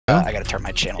I gotta turn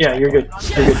my channel. Yeah, you're good.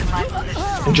 You're good.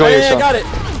 Enjoy yourself. I got it.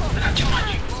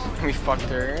 We fucked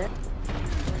her.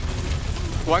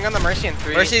 Going on the Mercy in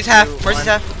 3. Mercy's half. 2, Mercy's 1.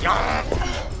 half.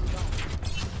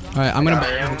 Alright, I'm gonna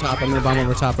bomb over top. I'm gonna bomb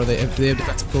over top. Are they? If they have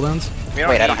defensive cooldowns? Wait,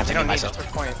 I don't have to we don't mute need myself. that's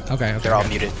our point. Okay. They're all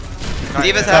muted.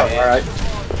 D.Va's Oh, half. alright.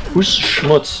 Who's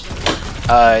Schmutz?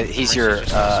 He's your Mercy's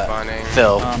just respawning.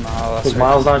 Phil. Was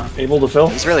Miles not able to fill?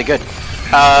 He's really good.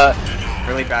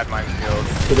 Really bad minefield.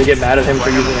 Did they get mad at him for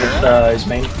using his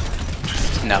main?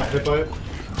 No.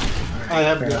 I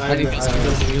have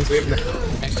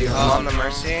On the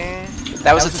Mercy.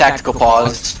 That was a tactical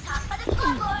pause.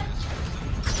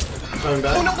 coming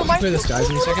back. Clear the skies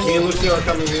in a second. Me and Lucio are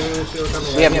coming. Me and Lucio are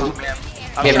coming. We have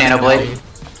Nano Blade.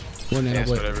 One nano Yes,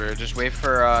 blade. whatever. Just wait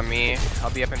for me. I'll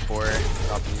be up in 4.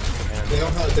 I'll be They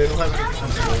don't have any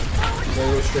control. They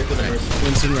go straight to the Mercy.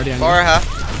 Winston ready on you. Bar half.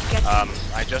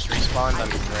 I just respawned. I'm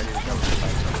ready to jump.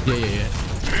 Yeah.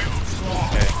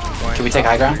 Okay. I'm going Can we take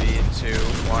high ground? 3, 2,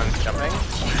 1, jumping.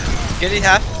 Genji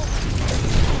half.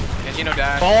 Genji no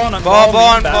dash. Ball on.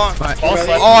 Fine.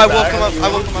 Oh, I will come up. I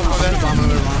will come up with it. Bomb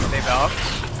over bomb. They valve.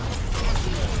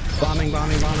 Bombing.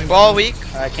 Ball weak.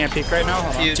 I can't peek right now.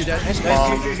 Hold on. Huge. Two dead. There's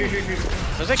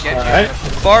a Genji. Alright.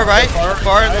 Far right.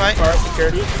 Far and right. Far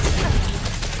security.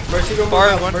 Mercy go Bar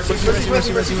back. one. Mercy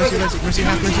Mercy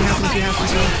half.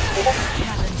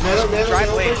 Nano, Dry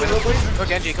blade. Nano, please. Go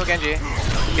Genji. Go Genji.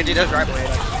 Genji does right. Nano,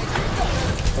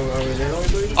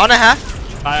 please. On a half.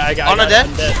 I got On a dead?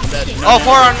 I'm dead. No, Oh, no,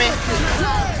 4 no. on me.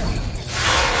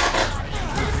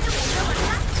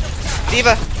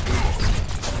 D.Va.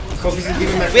 Focus is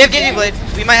giving back. We have Genji blade.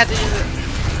 We might have to use it.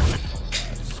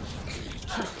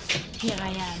 Here I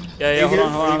am. Yeah, hold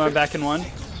on. I'm back in 1.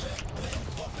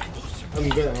 I'm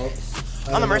good at help.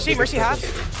 On the Mercy. Mercy half.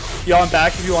 Yo, I'm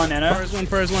back if you want Nano. First one.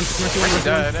 Mercy one.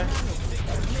 Dead.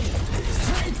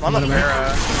 On the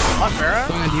Pharah. On Pharah.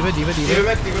 Going on D.Va. Give it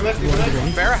back.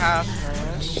 Pharah half.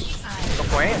 Go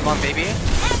point. Come on, baby.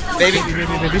 Baby. Ball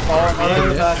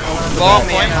Ball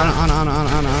point. On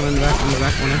the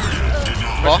back corner.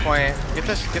 Ball point. Get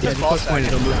this Yeah, just ball click point.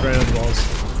 sack. It'll move right out of the balls.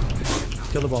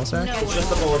 Kill the ball sack. Just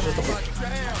the ball.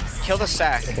 Kill the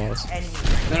sack. Balls.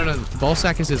 No. The ball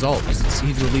sack is his ult.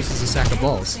 He releases a sack of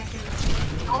balls.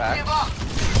 Back.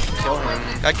 Kill him.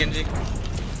 Got Genji.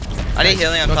 I need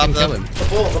healing on top Fucking kill though. him. The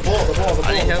ball. I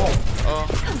need healing. Oh.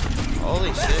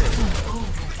 Holy shit.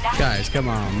 Guys, come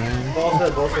on, man. Ball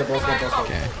set.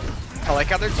 Okay. I like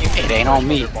how their team. It ain't on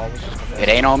me. It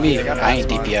ain't on me. I ain't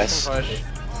DPS.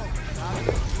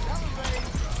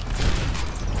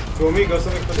 Go me, go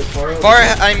something for this far.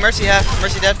 I need Mercy half.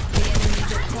 Mercy dead.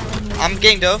 I'm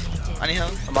getting dove. I need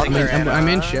healing. I'm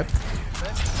in ship.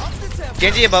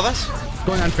 Genji above us.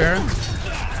 Going on Pharah.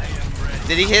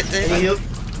 Did he hit Any the...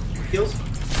 heals?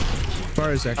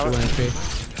 Pharah is actually 1 HP.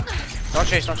 Don't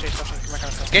chase. Come here.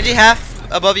 Genji half.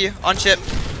 Above you. On ship.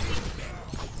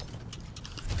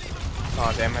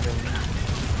 Oh damn! I didn't.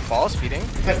 Ball speeding.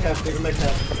 Half, give him back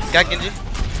half. Got Genji.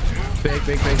 Big.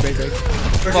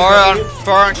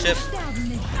 Far on ship.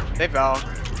 They valve.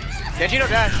 Genji no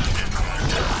dash.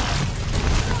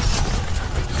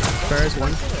 Pharah's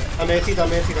 1. I'm anti, I'm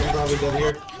probably dead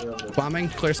here. Bombing.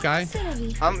 Clear sky.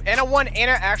 Anna 1.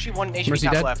 Anna actually 1 HP Mercy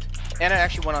top dead? left. Anna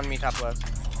actually 1 on me top left.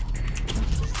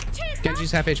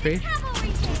 Genji's half HP.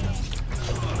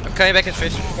 I'm coming back in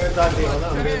space. I'm gonna dive the Ana,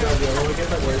 I'm gonna dive the Ana. Get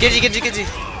that word. Genji.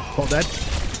 All dead.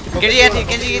 Genji anti.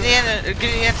 Genji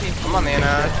anti. Come on,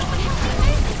 Anna.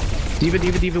 D.Va 1.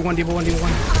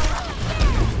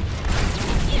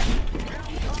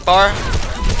 Far. Far.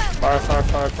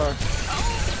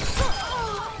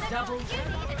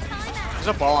 There's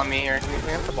a ball on me here. Can we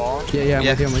clean up the ball? Yeah, I'm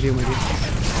Yeah. with you. I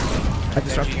Genji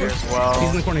disrupted here you. as well. He's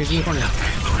in the corner.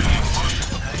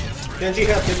 Genji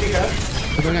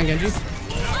half. I'm going on Genji.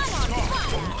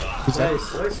 He's dead.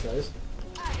 Nice, guys.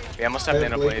 Yeah, I must have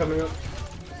Nano blade. coming up.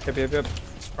 Yep.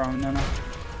 From Nano.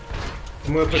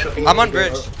 I'm gonna push up. I'm on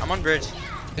bridge.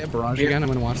 They have barrage again. I'm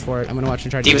gonna watch for it. I'm gonna watch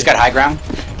and try to D.Va's do got high ground.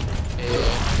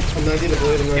 I'm not getting a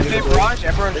blade, If they barrage,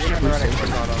 everyone should be running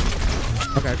quick on them.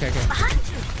 Okay.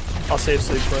 I'll save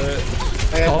sleep for it.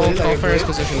 Call Pharah's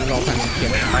position at all times.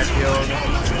 Yeah. My field.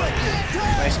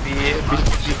 Nice speed.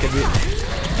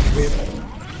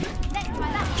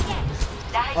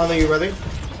 Ana, you ready?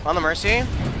 On the Mercy.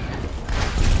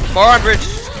 Far on bridge.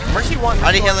 Mercy 1.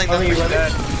 I need healing though. Ana, you ready?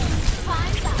 Dead. I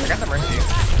got the Mercy.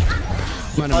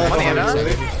 No, Anna?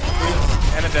 Ready?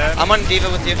 Anna dead. I'm on D.Va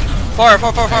with you. Far. No, I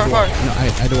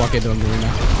had to walk into him doing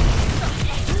that.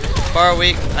 Far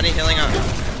weak. I need healing on.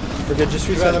 We're good. Just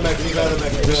You got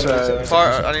reset. him back.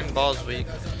 Far. I need balls weak.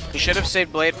 You should have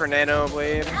saved blade for Nano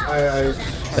blade. I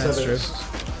That's said true. it.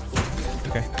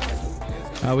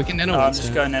 Okay. We can nano I'm once.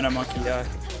 just then. going in a monkey, yeah.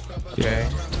 Okay.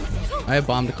 I have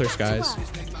bomb to clear skies.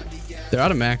 They're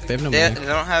out of mech. They have no They mech.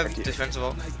 don't have defensive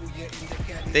ult.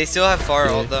 They still have far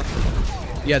ult though.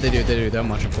 Yeah, they do. They do. I'm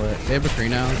watching for it. They have McCree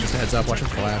now. Just a heads up. Watch for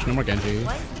flash. No more Genji.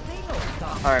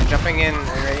 Alright, I'm jumping in. Are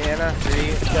you ready, Anna? 3, 2,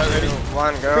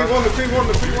 1, go. McCree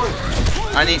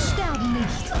one. I need.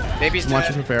 Baby's I'm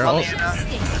watching dead. for Pharrell.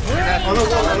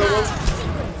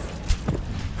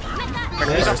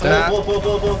 McCree's off the map. Ball.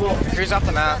 McCree's off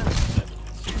the map.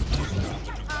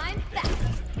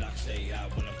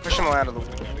 Push him out of the way.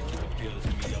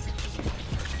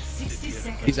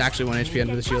 He's actually 1 HP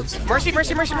under the shields. Mercy.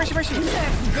 Mercy weak.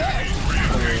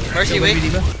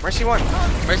 Mercy 1.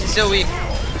 Mercy still weak.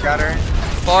 Got her.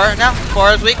 Far now.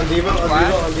 Far is weak. On Diva.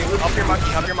 Help your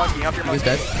monkey. He's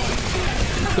dead.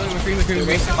 Go to McCree. They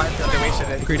wasted minefield. They wasted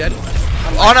it. McCree dead.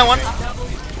 Oh no one.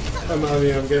 I'm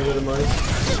getting rid of mine.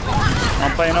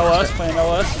 I'm playing OS.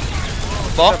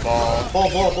 Ball.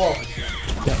 Ball.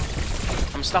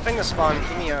 I'm stuffing the spawn.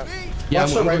 Keep me up. Yeah,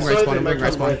 Watch I'm the right moving right side, spawn. they I'm might moving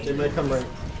right come right. spawn. They might come right.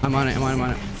 I'm on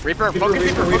it. Reaper. Focus.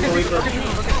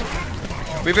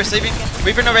 Reaper sleeping.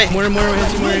 Reaper no ray. More anti.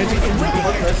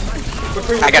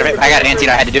 I got an anti. I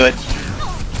had to do it.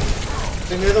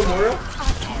 They near the Moira.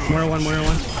 More one.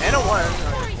 And a 1.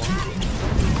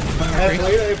 I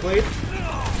have blade.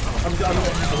 I'm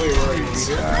wait, where are you?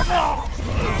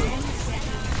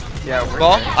 Yeah, we're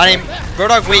Ball. I need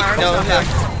Roadhog weak. No.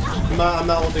 I'm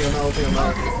not ulting. I'm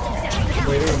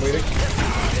waiting.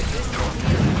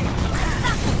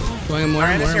 Going more.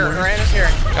 Mirana's here.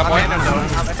 Got more.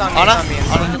 It's on me. Ana.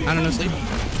 I don't know, sleep.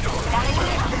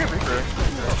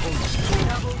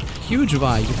 Huge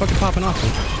Vi, you're fucking popping off.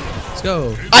 Let's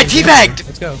go. I teabagged.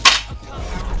 Let's go.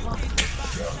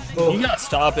 You gotta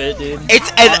stop it, dude.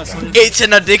 It's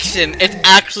an addiction. It's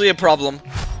actually a problem.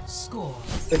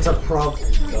 It's a problem,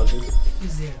 dude.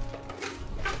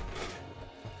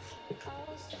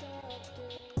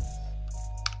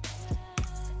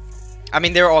 I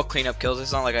mean, they were all cleanup kills.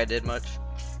 It's not like I did much.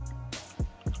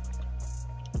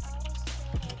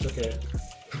 Okay.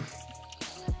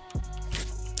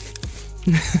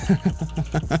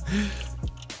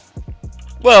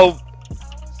 Well,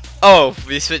 oh,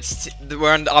 we switched.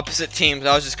 We're on the opposite teams.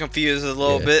 I was just confused a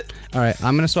little bit. All right,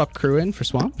 I'm gonna swap crew in for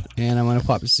swamp, and I'm gonna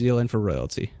pop Zeal in for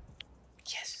royalty.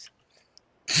 Yes.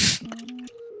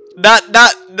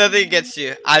 Nothing against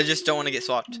you. I just don't want to get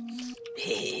swapped.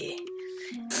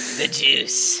 The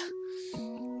juice.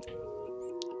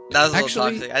 That was a little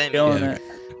Actually, toxic. I didn't. Killing Yeah. it.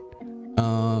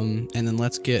 And then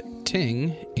let's get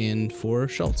Ting in for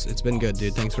Schultz. It's been good,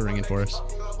 dude. Thanks for ringing for us.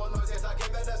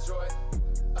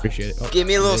 Appreciate it. Oh, Give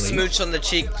me a little really? smooch on the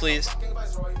cheek, please.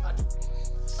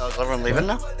 Oh, is everyone leaving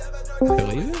now?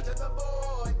 Believe it?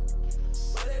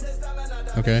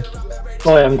 Okay.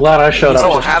 Oh, yeah, I'm glad I showed up.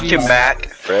 Oh, have him back.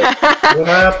 Fred. What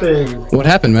happened? What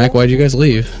happened, Mac? Why'd you guys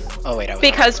leave? Oh wait, I was.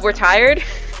 Because we're tired,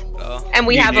 Oh. and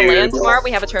we You have a do. land tomorrow.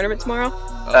 We have a tournament tomorrow.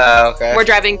 Okay. We're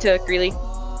driving to Greeley.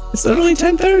 It's literally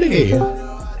 10:30.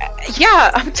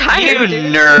 Yeah, I'm You tired.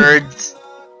 dude. nerds.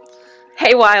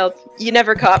 Hey, Wild, you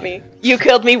never caught me. You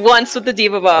killed me once with the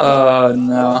Diva Bomb. Oh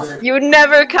no. You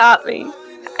never caught me,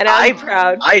 and I'm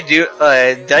proud. I do.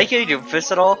 Did I get you to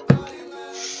fist at all?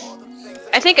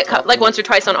 I think it caught like once or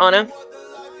twice on Ana.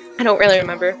 I don't really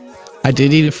remember. I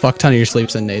did eat a fuck ton of your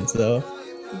sleeps and nades, though.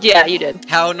 Yeah, you did.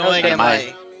 How annoying am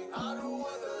I?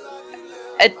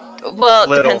 Well, it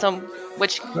Little. depends on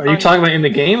which. Are you talking about in the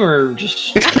game or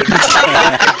just?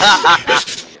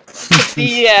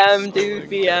 BM, dude,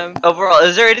 BM. Overall,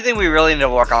 is there anything we really need to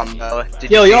work on though?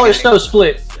 Yo, y'all are so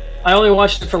split. I only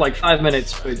watched it for like 5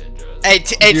 minutes, but Hey,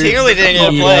 Tingley didn't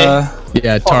even play.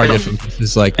 Yeah, target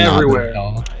is like not good Everywhere. at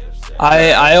all.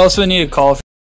 I also need a call for